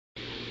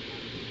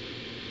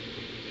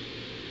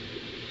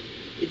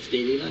It's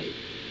daily life.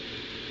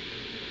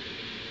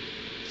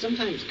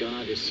 Sometimes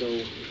God is so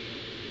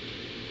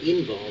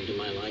involved in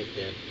my life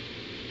that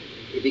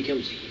it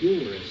becomes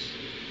humorous,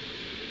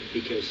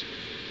 because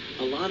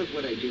a lot of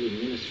what I do in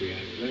ministry,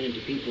 I run into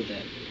people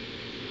that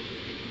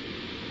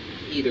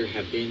either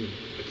have been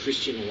a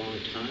Christian a long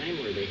time,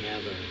 or they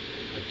have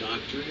a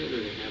doctorate,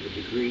 or they have a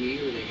degree,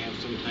 or they have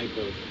some type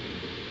of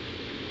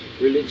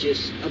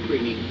religious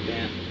upbringing,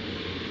 that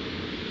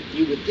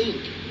you would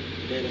think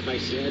that if I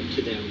said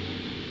to them,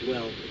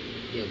 well,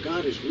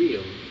 God is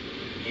real,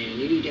 and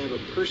you need to have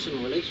a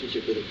personal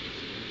relationship with Him,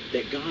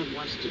 that God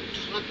wants to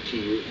talk to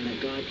you, and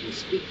that God can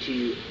speak to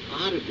you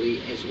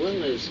audibly as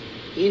well as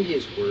in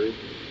His Word,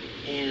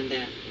 and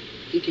that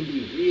He can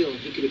be real,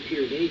 He could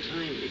appear at any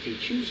time if He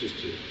chooses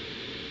to,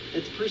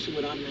 that the person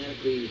would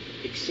automatically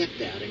accept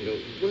that and go,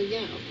 well,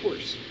 yeah, of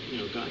course,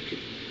 God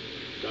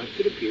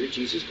could appear,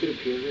 Jesus could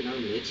appear in our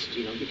midst,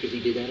 because He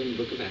did that in the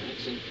book of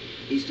Acts, and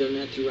He's done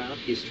that throughout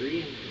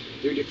history, and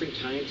there are different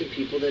times of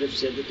people that have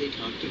said that they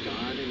talked to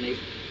God, and they've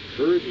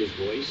heard His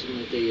voice, and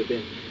that they have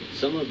been,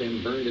 some of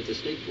them burned at the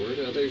stake for it,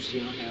 others,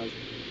 have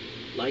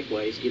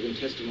likewise given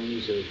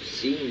testimonies of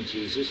seeing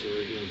Jesus,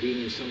 or,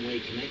 being in some way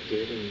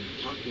connected and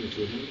talking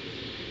to Him,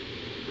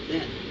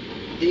 that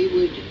they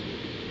would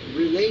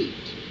relate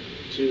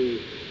to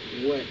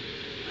what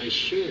I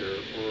share,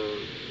 or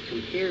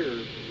compare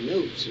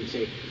notes and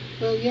say,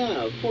 well,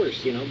 yeah, of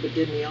course, but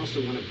then we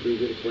also want to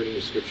prove it according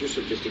to Scripture,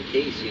 so just in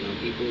case,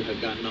 people have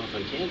gotten off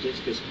on tangents,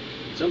 because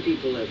some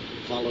people have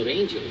followed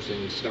angels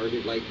and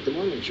started like the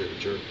Mormon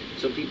Church, or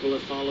some people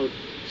have followed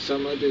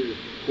some other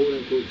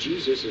quote-unquote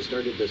Jesus and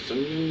started the Sun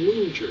Myung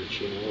Moon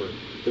Church, or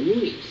the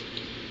Moonies.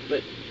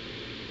 But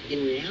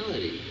in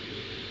reality,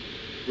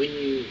 when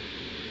you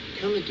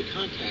come into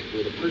contact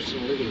with a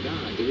personal living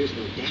God, there is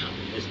no doubt,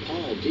 as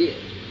Paul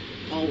did.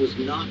 Paul was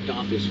knocked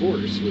off his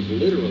horse, was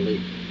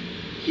literally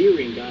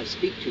hearing God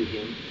speak to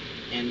him,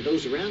 and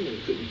those around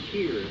him couldn't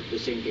hear the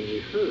same thing he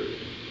heard.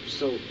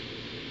 So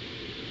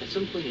at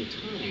some point in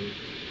time,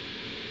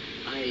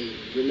 I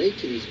relate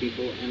to these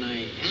people, and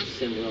I ask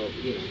them, well,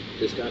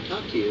 does God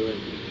talk to you?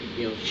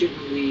 And,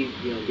 shouldn't we,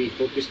 be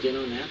focused in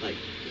on that, like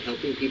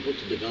helping people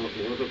to develop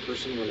more of a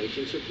personal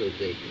relationship so that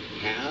they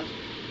have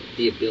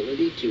the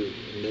ability to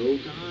know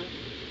God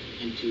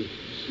and to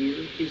hear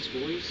His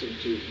voice and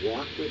to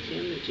walk with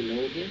Him and to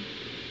know Him?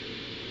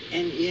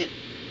 And yet,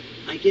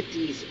 I get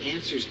these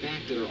answers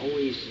back that are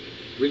always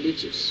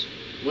religious.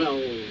 Well,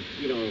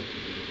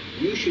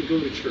 you should go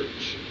to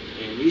church,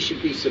 and you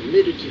should be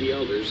submitted to the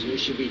elders, and you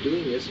should be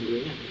doing this and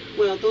doing that.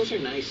 Well, those are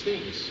nice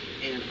things,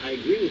 and I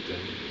agree with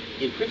them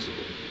in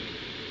principle.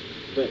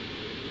 But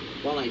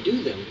while I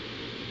do them,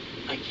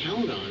 I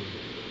count on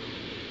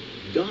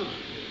God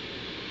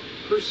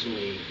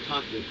personally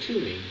talking to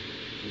me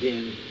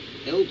than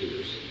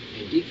elders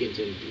and deacons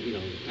and,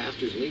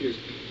 pastors and leaders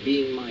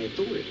being my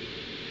authority.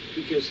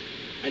 Because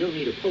I don't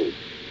need a pope,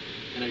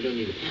 and I don't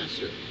need a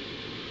pastor.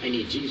 I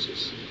need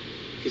Jesus.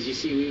 Because you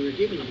see, we were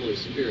given the Holy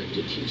Spirit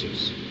to teach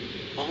us.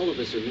 All of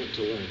us are meant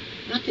to learn.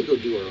 Not to go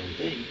do our own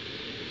thing,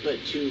 but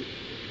to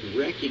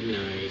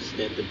recognize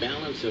that the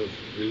balance of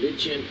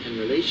religion and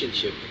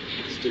relationship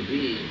has to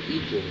be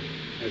equal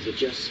as a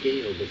just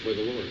scale before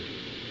the Lord.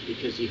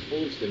 Because He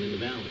holds them in the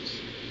balance,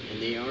 and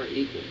they are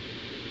equal.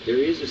 There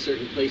is a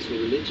certain place for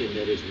religion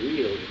that is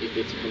real if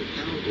it's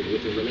compounded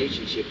with a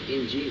relationship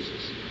in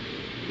Jesus,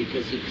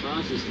 because He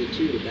causes the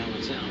two to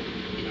balance out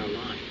in our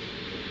life,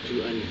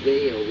 to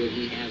unveil what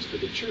He has for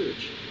the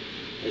church,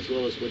 as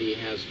well as what He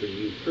has for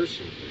you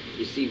personally.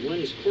 You see, one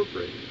is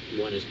corporate,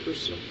 one is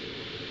personal.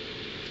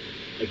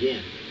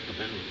 Again, a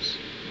balance.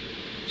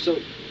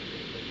 So,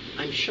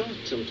 I'm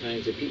shocked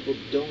sometimes that people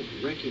don't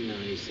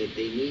recognize that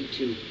they need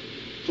to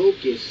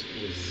focus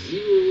and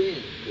zero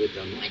in with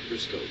a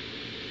microscope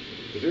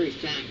the very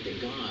fact that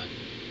God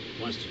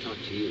wants to talk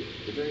to you,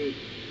 the very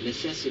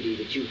necessity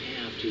that you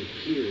have to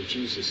hear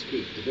Jesus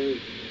speak, the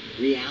very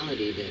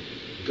reality that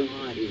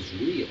God is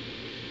real,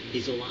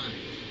 He's alive,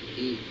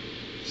 He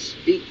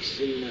speaks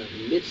in the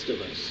midst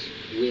of us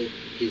with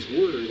His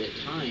Word at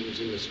times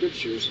in the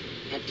Scriptures,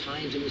 at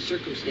times in the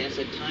circumstance,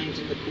 at times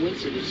in the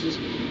coincidences,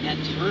 at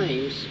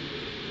times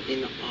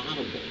in the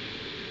audible,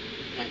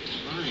 at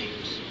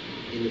times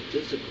in the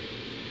physical,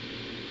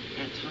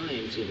 at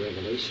times in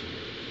revelation.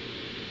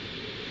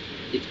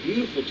 It's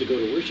beautiful to go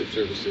to worship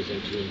services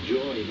and to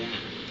enjoy that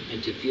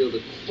and to feel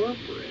the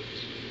corporate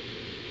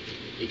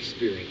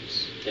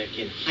experience that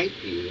can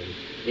hype you and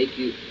make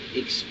you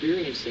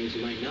experience things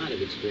you might not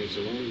have experienced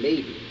alone,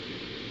 maybe.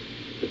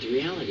 But the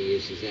reality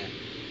is that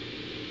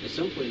at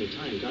some point in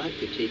time, God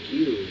could take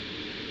you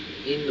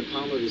in the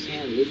palm of His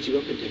hand, lift you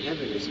up into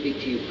heaven, and speak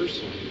to you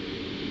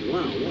personally,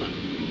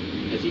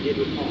 one-on-one, as He did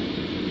with Paul.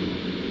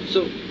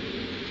 So,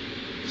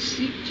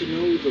 seek to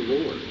know the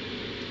Lord,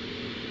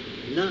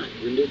 not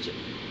religion.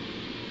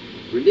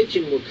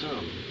 Religion will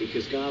come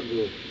because God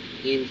will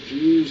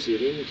infuse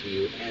it into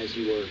you as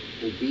you are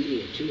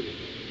obedient to Him.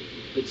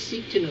 But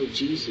seek to know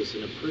Jesus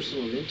in a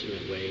personal and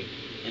intimate way,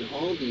 and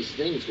all these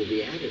things will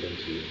be added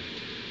unto you.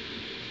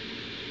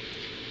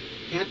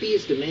 Happy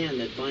is the man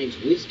that finds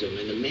wisdom,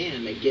 and the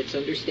man that gets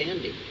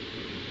understanding.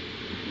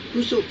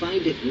 Whoso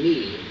findeth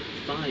me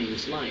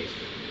finds life,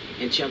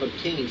 and shall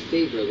obtain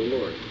favor of the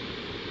Lord.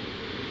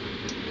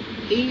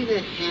 He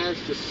that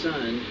has the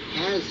Son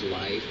has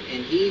life,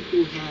 and he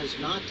who has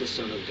not the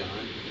Son of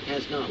God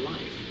has not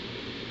life.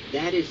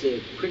 That is a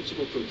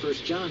principle from 1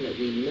 John, that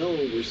we know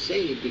we're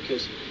saved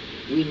because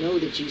we know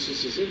that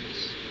Jesus is in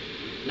us.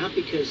 Not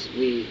because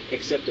we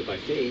accept it by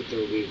faith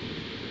or we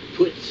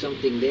put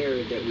something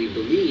there that we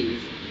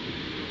believe,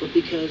 but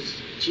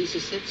because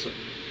Jesus said so.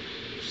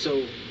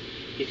 So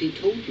if he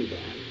told you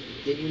that,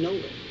 then you know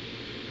it.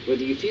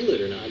 Whether you feel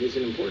it or not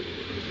isn't important.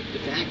 The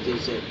fact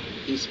is that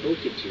he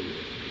spoke it to you.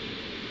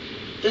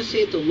 Thus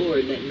saith the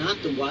Lord, let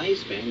not the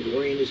wise man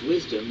glory in his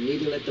wisdom,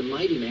 neither let the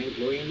mighty man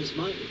glory in his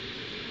might.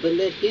 But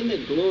let him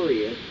that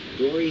glorieth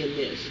glory in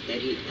this,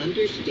 that he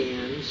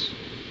understands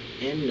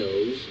and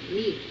knows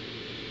me,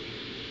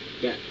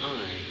 that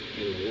I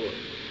am the Lord.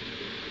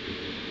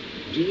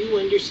 Do you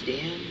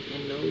understand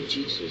and know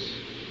Jesus?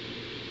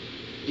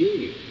 Do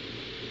you?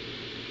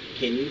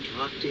 Can you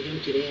talk to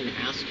him today and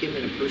ask him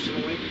in a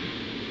personal way?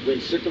 When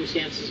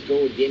circumstances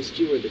go against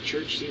you, or the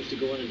church seems to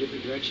go in a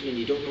different direction and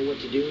you don't know what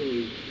to do,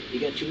 and you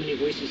got too many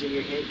voices in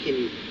your head, can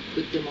you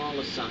put them all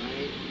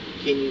aside?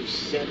 Can you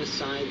set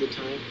aside the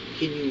time?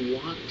 Can you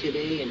walk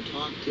today and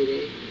talk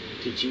today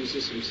to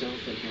Jesus himself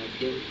and have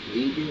him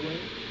lead your way?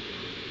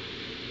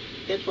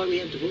 That's why we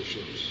have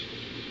devotionals.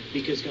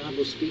 Because God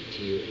will speak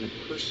to you in a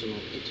personal,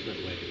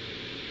 intimate way.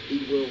 He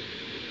will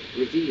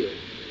reveal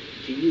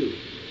to you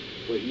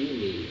what you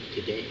need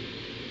today.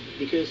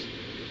 Because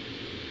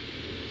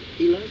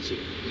he loves you.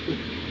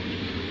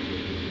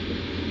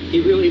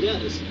 He really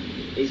does.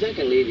 He's not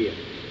going to leave you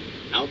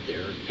out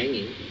there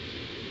hanging.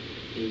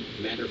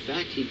 Matter of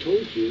fact, he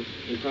told you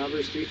in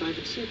Proverbs 3, 5,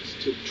 and 6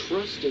 to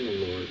trust in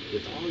the Lord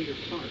with all your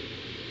heart,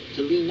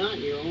 to lean not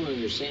in your own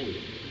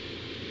understanding.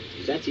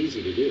 Because that's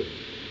easy to do.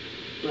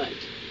 But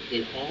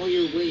in all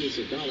your ways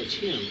acknowledge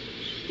him,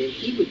 then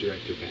he would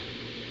direct your path.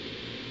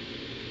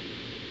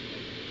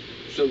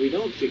 So we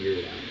don't figure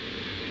it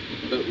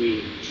out, but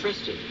we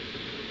trust him.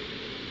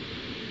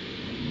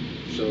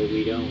 So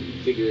we don't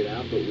figure it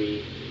out, but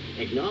we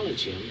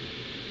acknowledge him,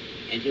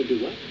 and he'll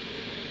do what?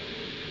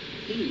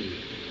 He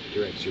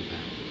directs your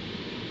path.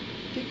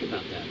 Think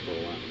about that for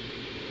a while.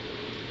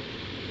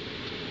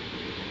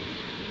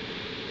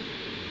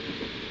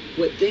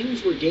 What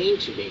things were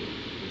gained to me,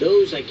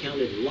 those I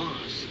counted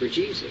loss for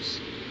Jesus.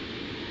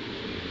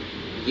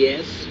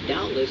 Yes,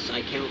 doubtless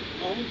I count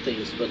all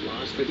things but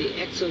loss for the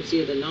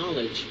excellency of the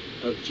knowledge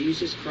of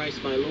Jesus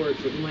Christ my Lord,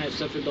 for whom I have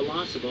suffered the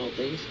loss of all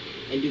things,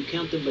 and do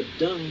count them but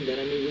dung, that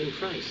I may win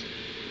Christ.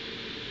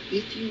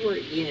 If you are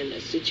in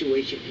a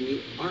situation and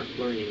you aren't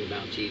learning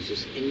about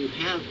Jesus, and you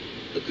have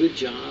a good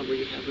job, or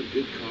you have a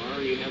good car,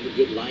 or you have a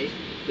good life,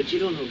 but you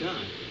don't know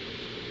God,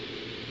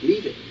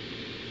 leave it.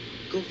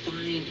 Go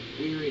find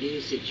where it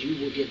is that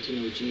you will get to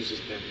know Jesus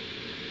better.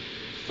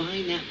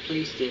 Find that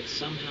place that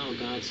somehow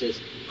God says,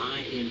 I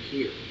am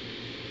here.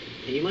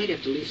 And you might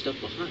have to leave stuff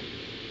behind.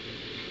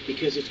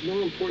 Because it's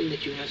more important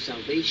that you have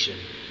salvation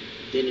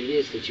than it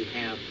is that you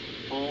have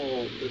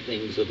all the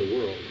things of the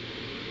world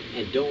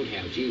and don't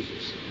have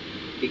Jesus.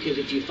 Because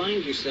if you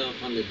find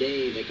yourself on the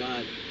day that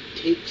God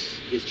takes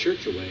his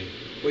church away,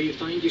 or you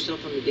find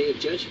yourself on the day of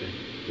judgment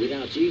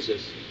without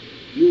Jesus,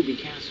 you will be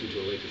cast into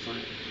a lake of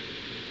fire.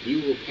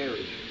 You will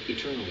perish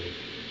eternally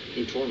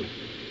in torment.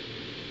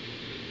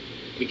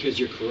 Because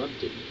you're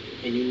corrupted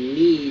and you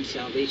need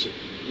salvation.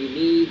 You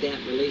need that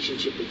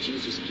relationship that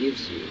Jesus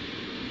gives you.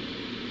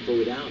 For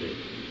without it,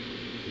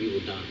 you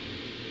will die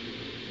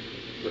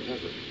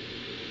forever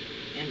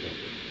and ever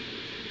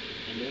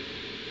and ever.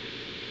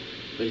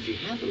 But if you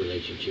have a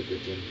relationship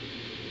with him,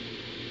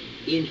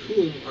 in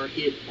whom are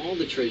hid all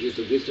the treasures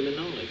of wisdom and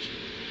knowledge.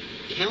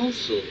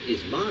 Counsel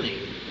is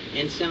mine,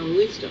 and sound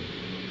wisdom.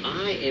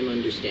 I am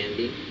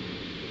understanding.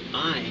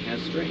 I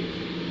have strength.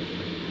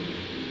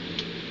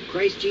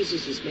 Christ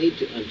Jesus has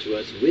made unto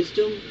us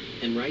wisdom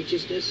and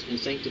righteousness and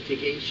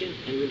sanctification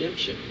and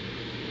redemption.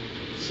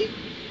 See,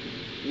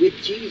 with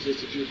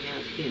Jesus, if you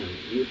have him,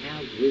 you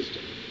have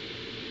wisdom.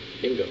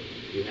 Bingo.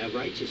 You have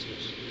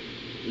righteousness.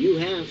 You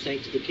have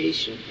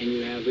sanctification, and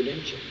you have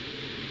redemption.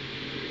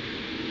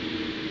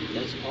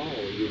 That's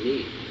all you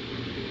need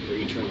for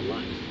eternal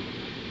life.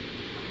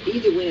 He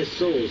that winneth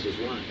souls is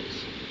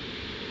wise.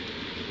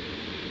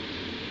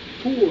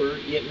 Poor,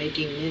 yet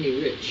making many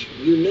rich.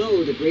 You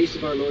know the grace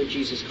of our Lord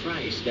Jesus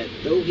Christ, that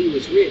though he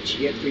was rich,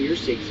 yet for your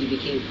sakes he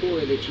became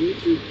poor, that you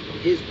through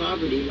his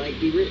poverty might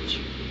be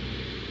rich.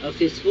 Of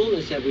his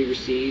fullness have we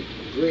received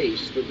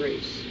grace for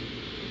grace.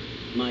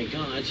 My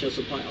God shall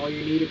supply all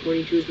your need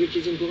according to his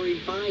riches and glory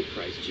by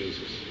Christ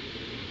Jesus.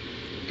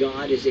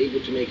 God is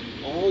able to make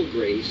all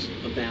grace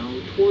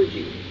abound toward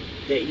you,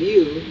 that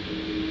you,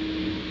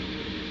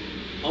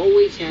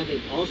 always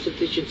having all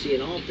sufficiency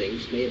in all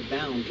things, may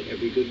abound to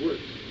every good work.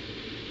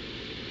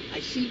 I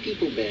see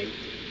people beg.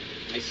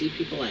 I see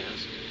people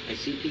ask. I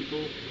see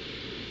people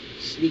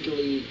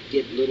sneakily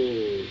get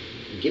little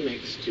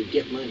gimmicks to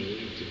get money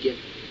and to get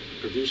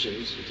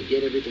provisions to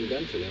get everything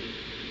done for them,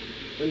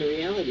 when the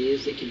reality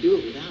is they can do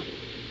it without it.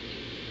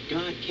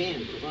 God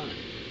can provide,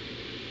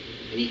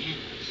 and He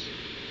has.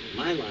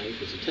 My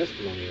life is a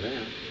testimony of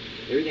that.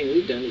 Everything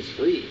we've done is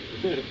free.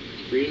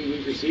 Freely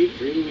we've received,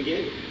 freely we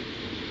gave.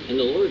 And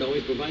the Lord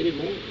always provided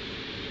more.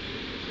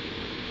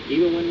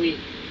 Even when we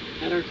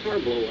had our car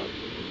blow up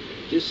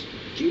just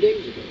a few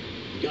days ago,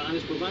 God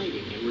is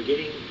providing, and we're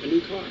getting a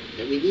new car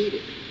that we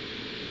needed,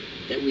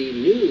 that we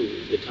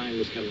knew the time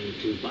was coming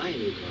to buy a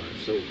new car.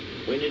 So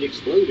when it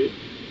exploded,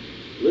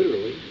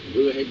 literally,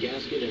 blew a head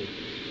gasket and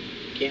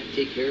can't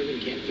take care of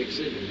it, can't fix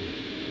it,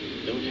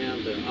 and don't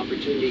have the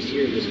opportunities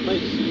here in this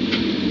place,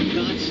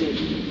 God said,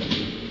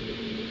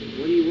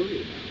 what are you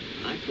worried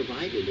about? I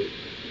provided it.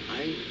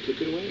 I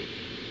took it away.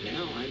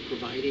 Now I'm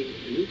providing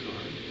a new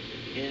car,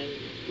 and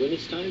when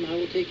it's time, I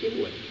will take it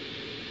away.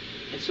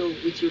 And so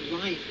with your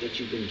life that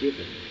you've been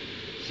given,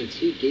 since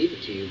He gave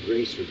it to you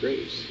grace for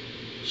grace,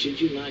 should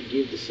you not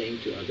give the same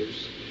to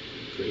others?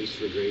 Grace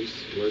for grace,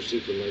 mercy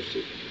for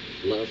mercy,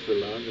 love for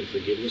love, and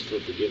forgiveness for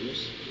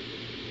forgiveness?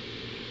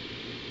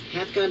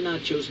 Hath God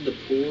not chosen the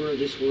poor of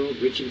this world,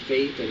 rich in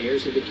faith, and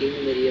heirs of the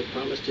kingdom that He hath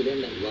promised to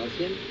them that love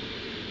Him?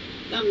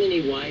 Not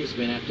many wise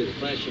men after the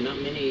flesh, and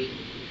not many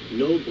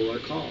noble are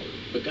called.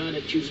 But God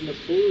hath chosen the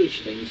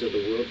foolish things of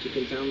the world to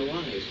confound the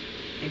wise.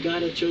 And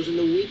God hath chosen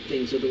the weak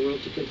things of the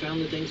world to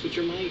confound the things which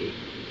are mighty.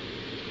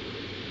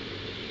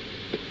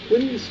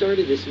 When we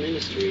started this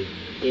ministry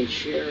in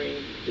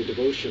sharing the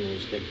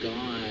devotionals that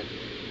God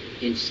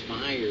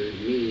inspired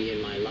me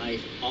in my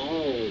life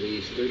all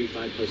these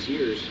 35 plus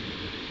years,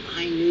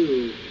 I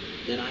knew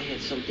that I had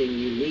something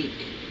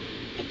unique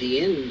at the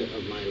end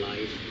of my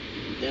life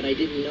that I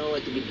didn't know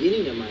at the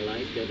beginning of my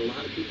life that a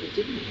lot of people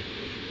didn't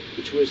have,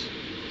 which was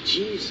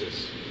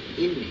Jesus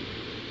in me.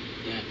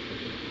 That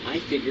I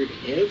figured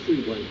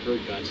everyone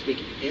heard God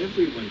speak,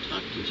 everyone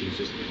talked to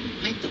Jesus.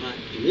 I thought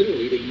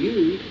literally that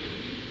you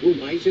were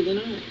wiser than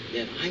I,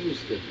 that I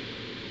was the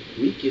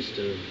weakest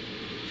of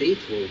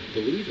faithful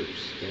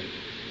believers, that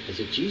as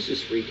a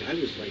Jesus freak I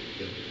was like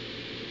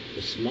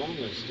the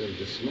smallest of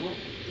the small,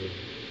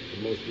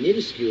 the most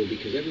minuscule,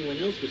 because everyone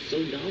else was so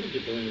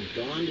knowledgeable and had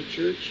gone to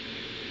church,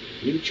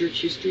 knew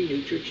church history,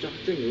 knew church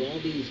doctrine, knew all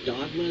these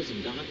dogmas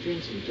and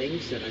doctrines and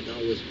things that I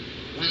thought was,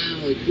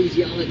 wow,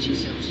 ecclesiology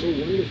sounds so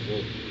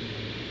wonderful.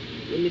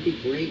 Wouldn't it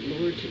be great,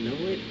 Lord, to know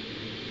it?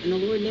 And the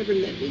Lord never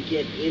let me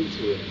get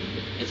into it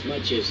as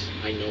much as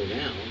I know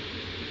now,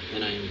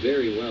 and I am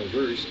very well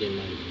versed in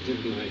my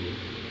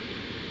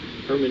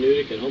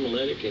hermeneutic and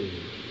homiletic and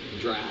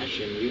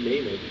drash and you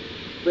name it.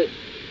 But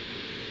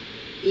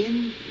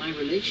in my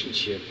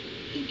relationship,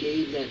 He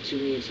gave that to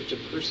me in such a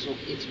personal,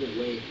 intimate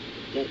way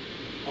that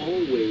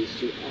always,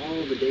 through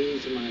all the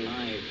days of my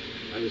life,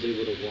 I was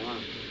able to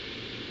walk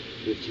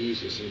with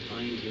Jesus and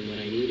find Him when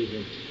I needed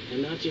Him.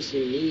 And not just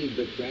in need,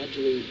 but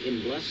gradually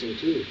in blessing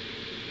too.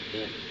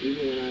 That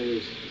even when I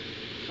was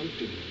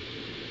comfortable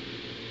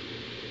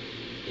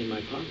in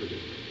my poverty,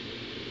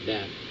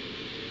 that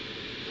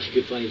I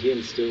could find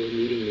Him still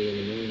meeting me in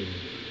the morning,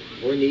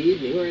 or in the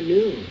evening, or at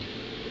noon,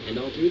 and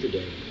all through the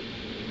day.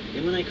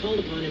 And when I called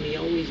upon Him, He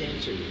always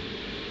answered me,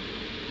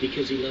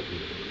 because He loved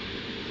me.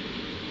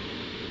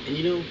 And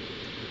you know,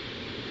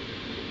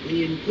 when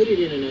you put it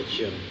in a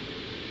nutshell,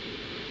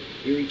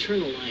 your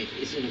eternal life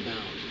isn't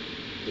about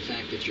the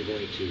fact that you're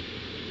going to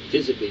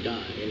physically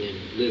die and then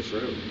live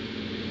forever.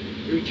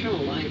 Your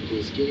eternal life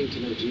is getting to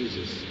know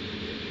Jesus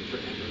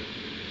forever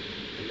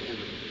and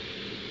ever.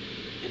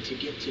 And to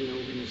get to know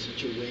Him in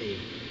such a way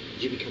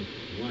that you become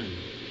one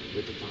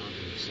with the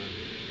Father and the Son.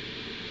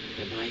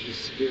 That by His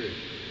Spirit,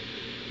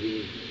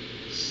 we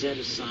set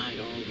aside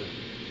all the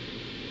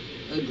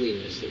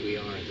ugliness that we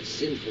are, the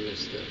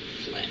sinfulness, the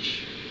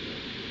flesh,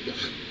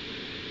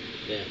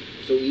 that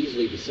so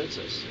easily besets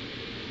us.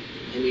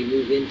 And we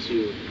move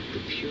into the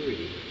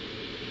purity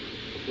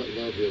of what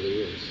love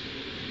really is.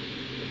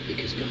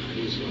 Because God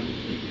is love.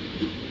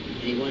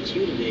 And He wants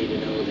you today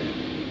to know that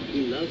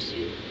He loves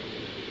you.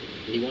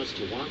 And He wants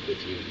to walk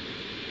with you.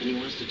 And He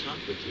wants to talk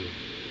with you.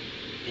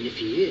 And if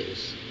He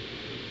is,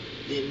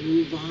 then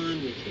move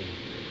on with Him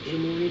in a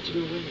more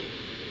intimate way.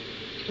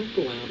 Don't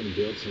go out and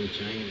build some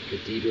giant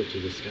cathedral to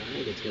the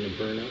sky that's going to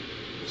burn up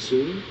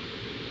soon.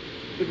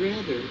 But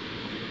rather,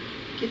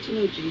 get to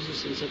know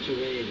Jesus in such a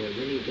way that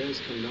when He does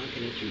come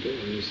knocking at your door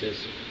and He says,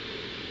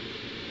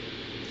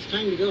 it's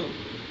time to go.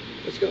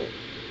 Let's go.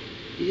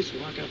 You just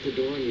walk out the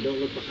door and you don't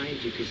look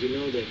behind you, because you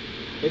know that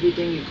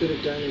everything you could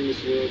have done in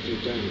this world,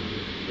 you've done.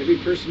 Every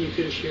person you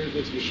could have shared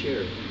with, you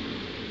shared.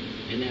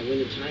 And that when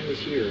the time is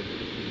here,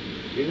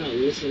 you're not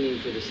listening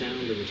for the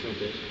sound of the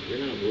trumpet. You're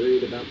not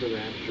worried about the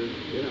rapture.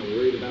 You're not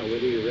worried about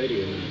whether you're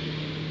ready or not.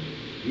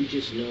 You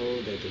just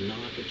know that the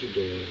knock at your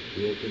door,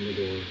 you open the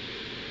door,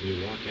 and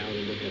you walk out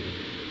into heaven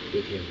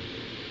with Him.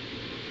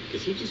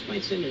 Because He just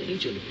might send an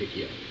angel to pick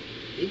you up.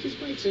 He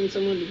just might send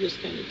someone to just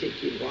kind of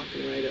take you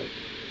walking right up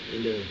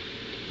into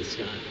the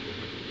sky.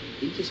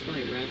 He just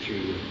might rapture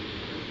you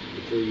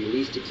before you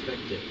least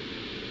expect it,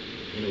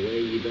 in a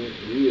way you don't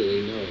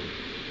really know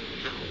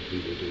how He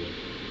will do it.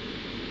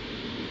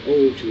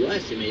 Oh, to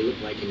us it may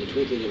look like in the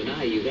twinkling of an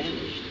eye you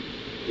vanished,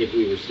 if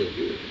we were still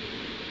here.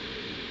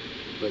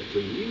 But for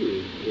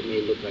you, it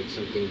may look like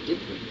something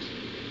different.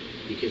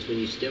 Because when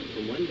you step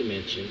from one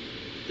dimension,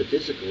 the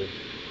physical,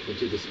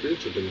 into the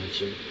spiritual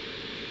dimension,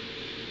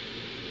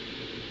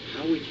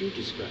 how would you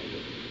describe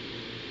it?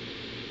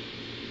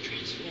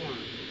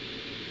 Transformed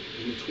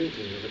in the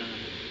twinkling of an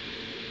eye.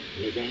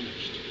 And they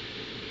vanished.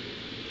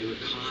 They were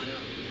caught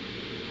up.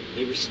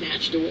 They were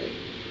snatched away.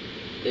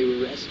 They were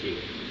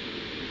rescued.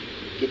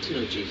 Get to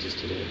know Jesus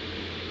today.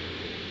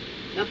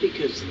 Not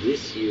because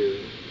this year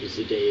is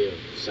the day of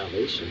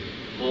salvation,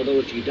 although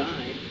if you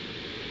die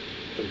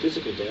from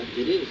physical death,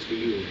 it is for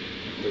you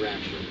the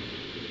rapture.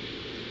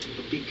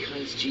 But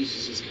because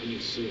Jesus is coming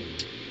soon,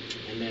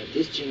 and that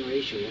this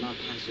generation will not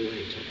pass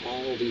away until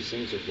all these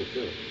things are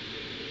fulfilled.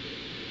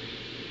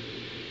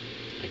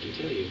 I can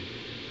tell you,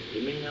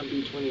 it may not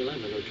be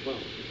 2011 or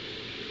 12,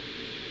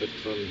 but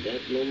from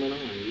that moment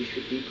on, you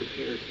should be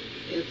prepared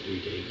every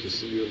day to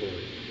see your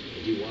Lord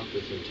as you walk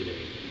with Him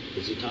today,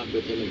 as you talk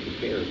with Him and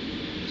prepare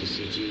to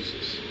see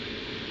Jesus.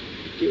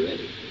 Get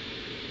ready.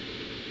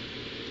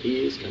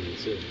 He is coming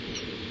soon.